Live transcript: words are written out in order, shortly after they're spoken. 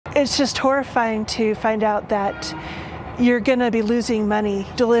It's just horrifying to find out that you're going to be losing money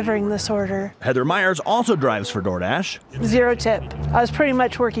delivering this order. Heather Myers also drives for DoorDash. 0 tip. I was pretty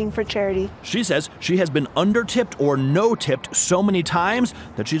much working for charity. She says she has been under-tipped or no-tipped so many times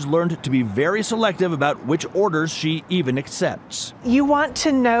that she's learned to be very selective about which orders she even accepts. You want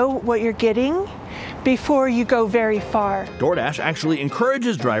to know what you're getting before you go very far. DoorDash actually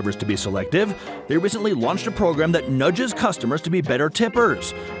encourages drivers to be selective. They recently launched a program that nudges customers to be better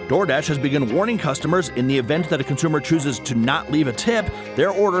tippers. DoorDash has begun warning customers in the event that a consumer chooses to not leave a tip, their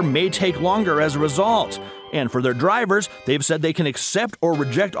order may take longer as a result. And for their drivers, they've said they can accept or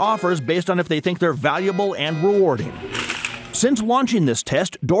reject offers based on if they think they're valuable and rewarding. Since launching this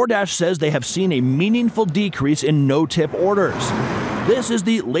test, DoorDash says they have seen a meaningful decrease in no-tip orders. This is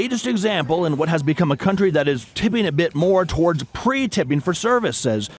the latest example in what has become a country that is tipping a bit more towards pre-tipping for service, says